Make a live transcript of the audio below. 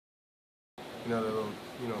the little,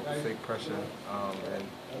 fake pressure, and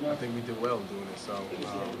I think we did well doing it. So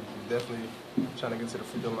we're definitely trying to get to the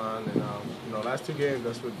free throw line, and last 2 games,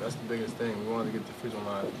 that's the biggest thing. We wanted to get to the free throw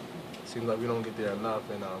line. Seems like we don't get there enough,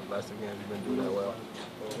 and last 2 games we've been doing that well.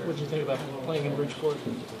 What did you think about playing in Bridgeport?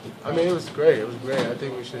 I mean, it was great. It was great. I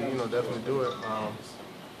think we should, definitely do it.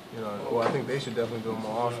 Well, I think they should definitely do it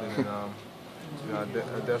more often. And I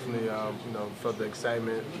definitely, felt the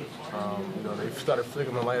excitement. They started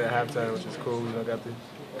flicking the light at halftime, which is cool. Got the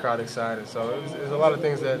crowd excited. So there's a lot of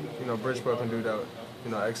things that Bridgeport can do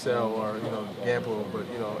that excel or gamble. But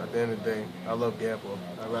at the end of the day, I love gamble.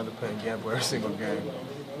 I'd rather play gamble every single game.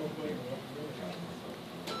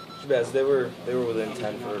 Shabazz, they were within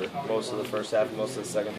 10 for most of the first half, most of the second half.